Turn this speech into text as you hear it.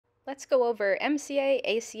Let's go over MCA,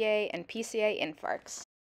 ACA, and PCA infarcts.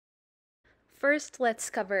 First, let's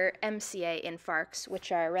cover MCA infarcts, which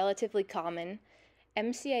are relatively common.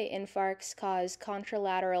 MCA infarcts cause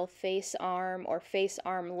contralateral face-arm or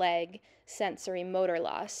face-arm-leg sensory motor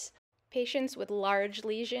loss. Patients with large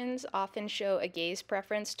lesions often show a gaze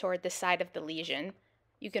preference toward the side of the lesion.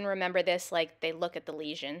 You can remember this like they look at the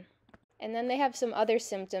lesion. And then they have some other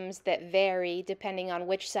symptoms that vary depending on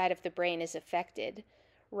which side of the brain is affected.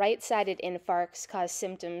 Right-sided infarcts cause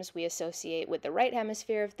symptoms we associate with the right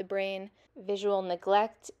hemisphere of the brain, visual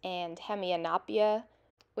neglect and hemianopia,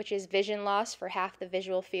 which is vision loss for half the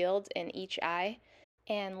visual field in each eye.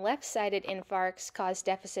 And left-sided infarcts cause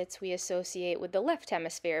deficits we associate with the left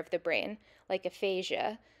hemisphere of the brain, like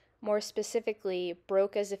aphasia, more specifically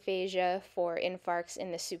Broca's aphasia for infarcts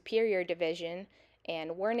in the superior division,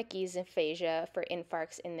 and Wernicke's aphasia for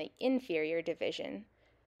infarcts in the inferior division.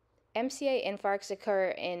 MCA infarcts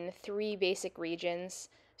occur in three basic regions: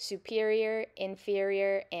 superior,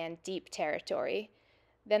 inferior, and deep territory.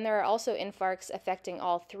 Then there are also infarcts affecting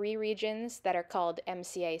all three regions that are called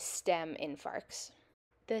MCA stem infarcts.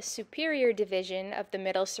 The superior division of the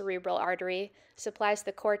middle cerebral artery supplies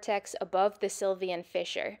the cortex above the sylvian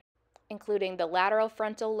fissure, including the lateral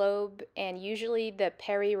frontal lobe and usually the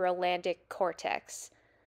peri-Rolandic cortex.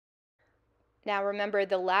 Now remember,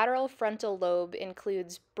 the lateral frontal lobe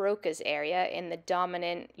includes Broca's area in the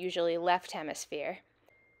dominant, usually left hemisphere.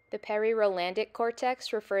 The peri-Rolandic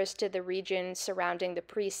cortex refers to the region surrounding the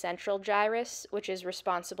precentral gyrus, which is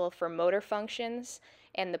responsible for motor functions,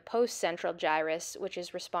 and the postcentral gyrus, which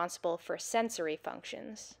is responsible for sensory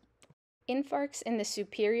functions. Infarcts in the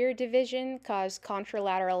superior division cause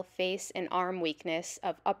contralateral face and arm weakness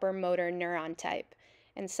of upper motor neuron type,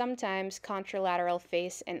 and sometimes contralateral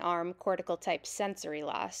face and arm cortical type sensory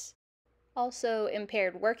loss. Also,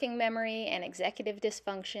 impaired working memory and executive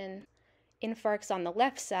dysfunction. Infarcts on the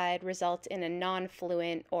left side result in a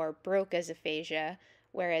non-fluent or Broca's aphasia,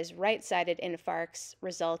 whereas right-sided infarcts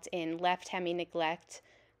result in left hemi-neglect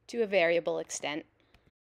to a variable extent.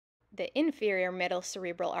 The inferior middle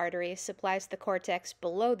cerebral artery supplies the cortex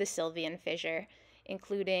below the sylvian fissure,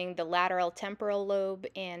 including the lateral temporal lobe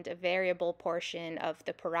and a variable portion of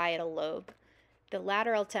the parietal lobe. The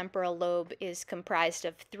lateral temporal lobe is comprised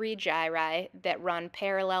of three gyri that run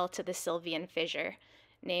parallel to the sylvian fissure,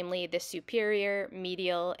 namely the superior,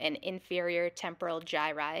 medial, and inferior temporal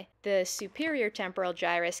gyri. The superior temporal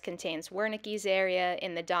gyrus contains Wernicke's area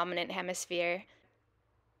in the dominant hemisphere,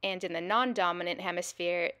 and in the non-dominant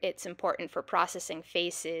hemisphere, it's important for processing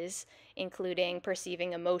faces, including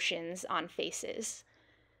perceiving emotions on faces.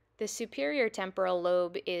 The superior temporal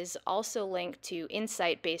lobe is also linked to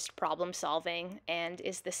insight-based problem solving and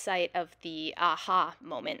is the site of the aha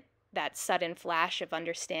moment, that sudden flash of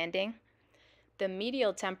understanding. The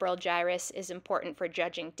medial temporal gyrus is important for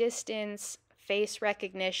judging distance, face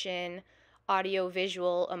recognition,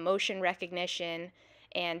 audio-visual emotion recognition,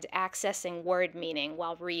 and accessing word meaning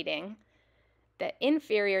while reading. The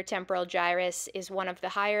inferior temporal gyrus is one of the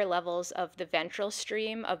higher levels of the ventral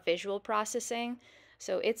stream of visual processing,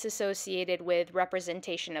 so it's associated with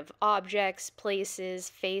representation of objects, places,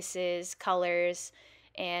 faces, colors,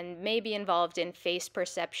 and may be involved in face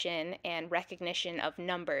perception and recognition of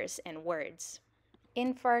numbers and words.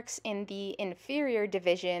 Infarcts in the inferior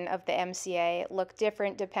division of the MCA look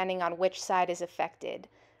different depending on which side is affected.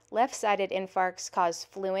 Left-sided infarcts cause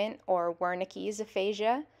fluent or Wernicke's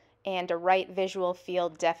aphasia and a right visual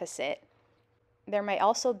field deficit. There may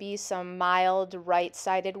also be some mild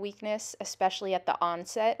right-sided weakness, especially at the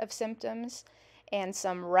onset of symptoms, and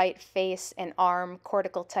some right face and arm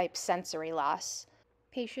cortical type sensory loss.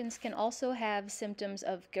 Patients can also have symptoms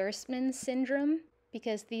of Gerstmann's syndrome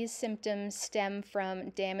because these symptoms stem from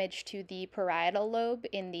damage to the parietal lobe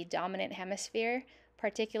in the dominant hemisphere,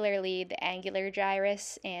 particularly the angular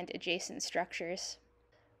gyrus and adjacent structures.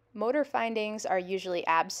 Motor findings are usually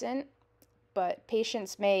absent, but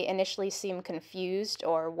patients may initially seem confused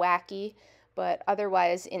or wacky, but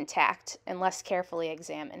otherwise intact unless carefully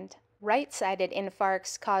examined. Right-sided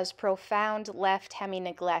infarcts cause profound left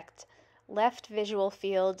hemi-neglect. Left visual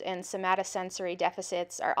field and somatosensory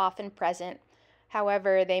deficits are often present.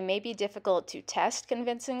 However, they may be difficult to test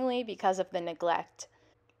convincingly because of the neglect.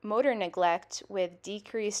 Motor neglect with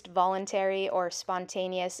decreased voluntary or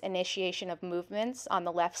spontaneous initiation of movements on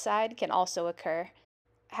the left side can also occur.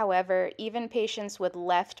 However, even patients with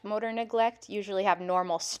left motor neglect usually have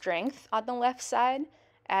normal strength on the left side,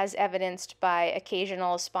 as evidenced by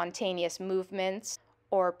occasional spontaneous movements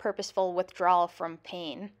or purposeful withdrawal from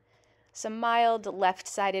pain. Some mild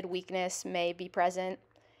left-sided weakness may be present.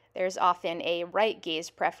 There's often a right gaze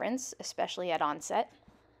preference, especially at onset.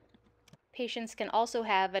 Patients can also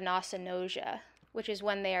have anosognosia, which is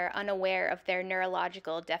when they are unaware of their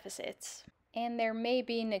neurological deficits. And there may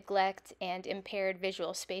be neglect and impaired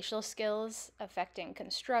visual spatial skills affecting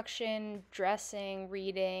construction, dressing,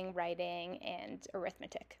 reading, writing, and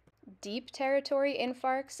arithmetic. Deep territory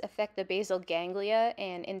infarcts affect the basal ganglia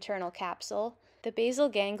and internal capsule. The basal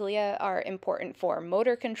ganglia are important for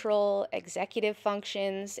motor control, executive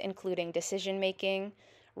functions, including decision making,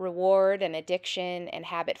 reward and addiction, and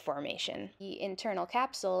habit formation. The internal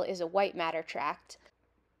capsule is a white matter tract.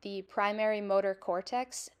 The primary motor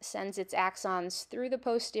cortex sends its axons through the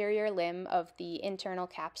posterior limb of the internal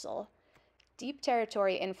capsule. Deep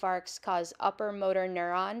territory infarcts cause upper motor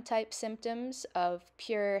neuron type symptoms of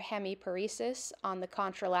pure hemiparesis on the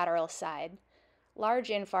contralateral side. Large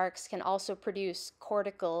infarcts can also produce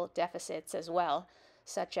cortical deficits as well,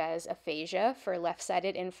 such as aphasia for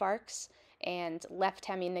left-sided infarcts and left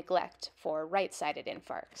hemi neglect for right-sided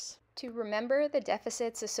infarcts. To remember the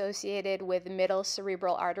deficits associated with middle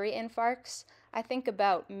cerebral artery infarcts, I think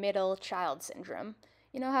about middle child syndrome.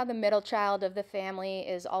 You know how the middle child of the family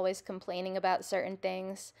is always complaining about certain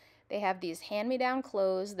things? They have these hand-me-down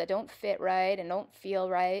clothes that don't fit right and don't feel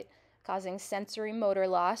right, causing sensory motor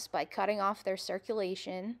loss by cutting off their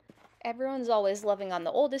circulation. Everyone's always loving on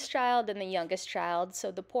the oldest child and the youngest child, so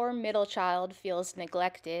the poor middle child feels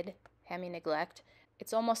neglected, hemi-neglect.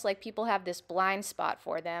 It's almost like people have this blind spot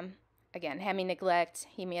for them. Again, hemi-neglect,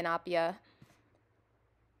 hemianopia.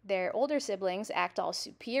 Their older siblings act all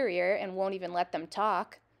superior and won't even let them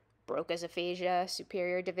talk. Broca's aphasia,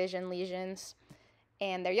 superior division lesions.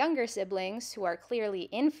 And their younger siblings, who are clearly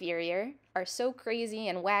inferior, are so crazy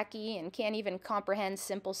and wacky and can't even comprehend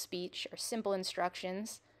simple speech or simple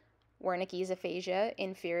instructions. Wernicke's aphasia,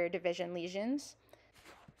 inferior division lesions.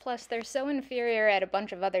 Plus, they're so inferior at a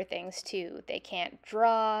bunch of other things, too. They can't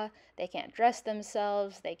draw, they can't dress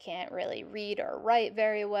themselves, they can't really read or write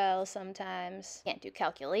very well sometimes, can't do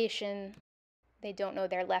calculation, they don't know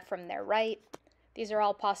their left from their right. These are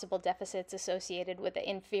all possible deficits associated with the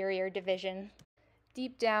inferior division.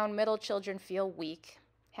 Deep down, middle children feel weak.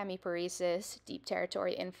 Hemiparesis, deep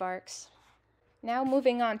territory infarcts. Now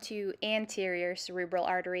moving on to anterior cerebral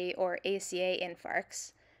artery, or ACA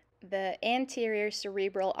infarcts. The anterior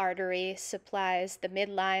cerebral artery supplies the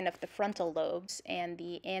midline of the frontal lobes and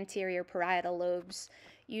the anterior parietal lobes,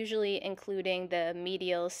 usually including the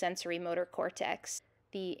medial sensory motor cortex.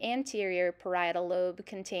 The anterior parietal lobe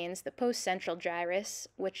contains the postcentral gyrus,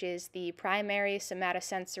 which is the primary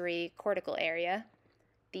somatosensory cortical area.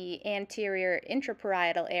 The anterior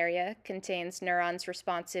intraparietal area contains neurons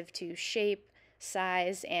responsive to shape,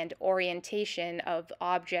 size, and orientation of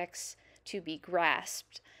objects to be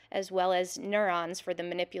grasped, as well as neurons for the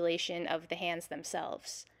manipulation of the hands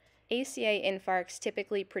themselves. ACA infarcts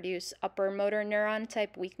typically produce upper motor neuron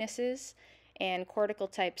type weaknesses and cortical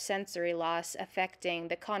type sensory loss affecting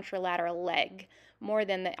the contralateral leg more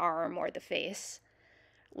than the arm or the face.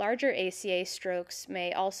 Larger ACA strokes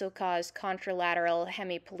may also cause contralateral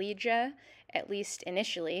hemiplegia, at least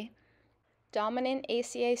initially. Dominant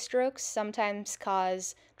ACA strokes sometimes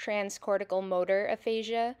cause transcortical motor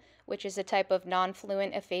aphasia, which is a type of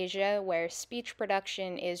non-fluent aphasia where speech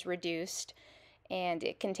production is reduced, and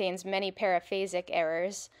it contains many paraphasic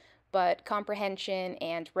errors, but comprehension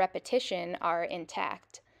and repetition are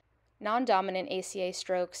intact. Non-dominant ACA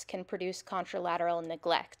strokes can produce contralateral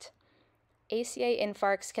neglect. ACA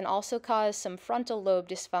infarcts can also cause some frontal lobe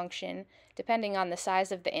dysfunction depending on the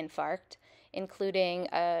size of the infarct, including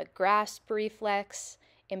a grasp reflex,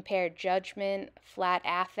 impaired judgment, flat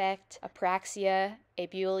affect, apraxia,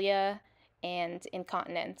 abulia, and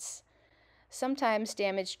incontinence. Sometimes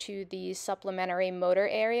damage to the supplementary motor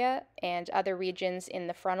area and other regions in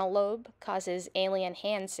the frontal lobe causes alien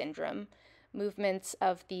hand syndrome, movements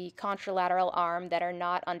of the contralateral arm that are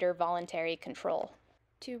not under voluntary control.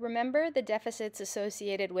 To remember the deficits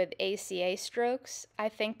associated with ACA strokes, I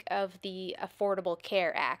think of the Affordable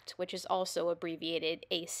Care Act, which is also abbreviated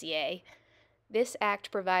ACA. This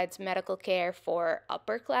act provides medical care for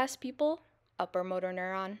upper-class people, upper motor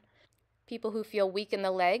neuron, people who feel weak in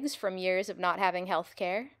the legs from years of not having health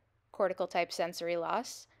care, cortical type sensory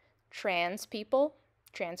loss, trans people,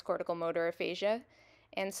 transcortical motor aphasia,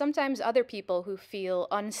 and sometimes other people who feel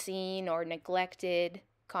unseen or neglected,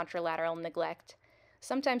 contralateral neglect.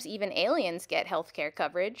 Sometimes even aliens get healthcare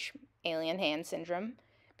coverage, alien hand syndrome,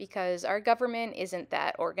 because our government isn't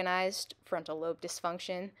that organized, frontal lobe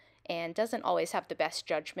dysfunction, and doesn't always have the best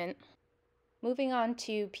judgment. Moving on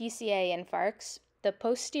to PCA infarcts, the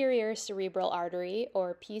posterior cerebral artery,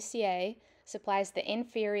 or PCA, supplies the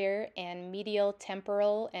inferior and medial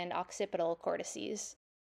temporal and occipital cortices.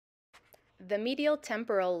 The medial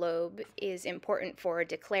temporal lobe is important for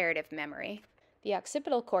declarative memory. The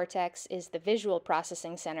occipital cortex is the visual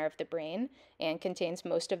processing center of the brain and contains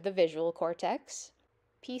most of the visual cortex.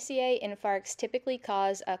 PCA infarcts typically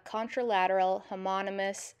cause a contralateral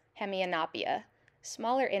homonymous hemianopia.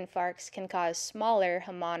 Smaller infarcts can cause smaller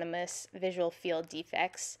homonymous visual field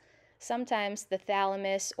defects. Sometimes the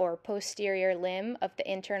thalamus or posterior limb of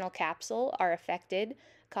the internal capsule are affected,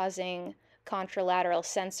 causing contralateral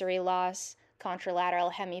sensory loss,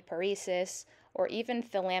 contralateral hemiparesis, or even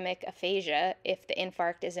thalamic aphasia if the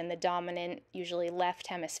infarct is in the dominant, usually left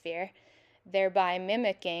hemisphere, thereby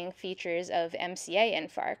mimicking features of MCA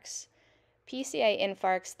infarcts. PCA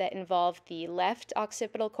infarcts that involve the left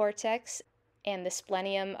occipital cortex and the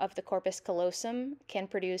splenium of the corpus callosum can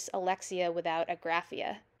produce alexia without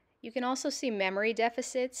agraphia. You can also see memory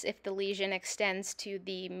deficits if the lesion extends to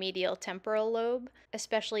the medial temporal lobe,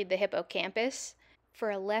 especially the hippocampus.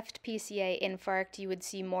 For a left PCA infarct, you would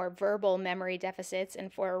see more verbal memory deficits,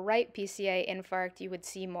 and for a right PCA infarct, you would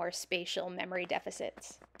see more spatial memory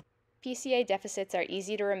deficits. PCA deficits are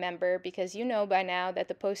easy to remember because you know by now that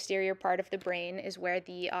the posterior part of the brain is where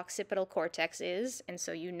the occipital cortex is, and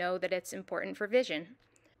so you know that it's important for vision.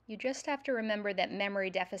 You just have to remember that memory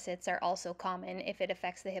deficits are also common if it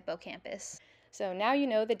affects the hippocampus. So now you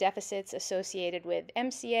know the deficits associated with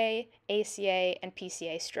MCA, ACA, and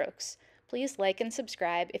PCA strokes. Please like and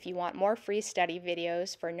subscribe if you want more free study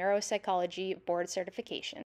videos for neuropsychology board certification.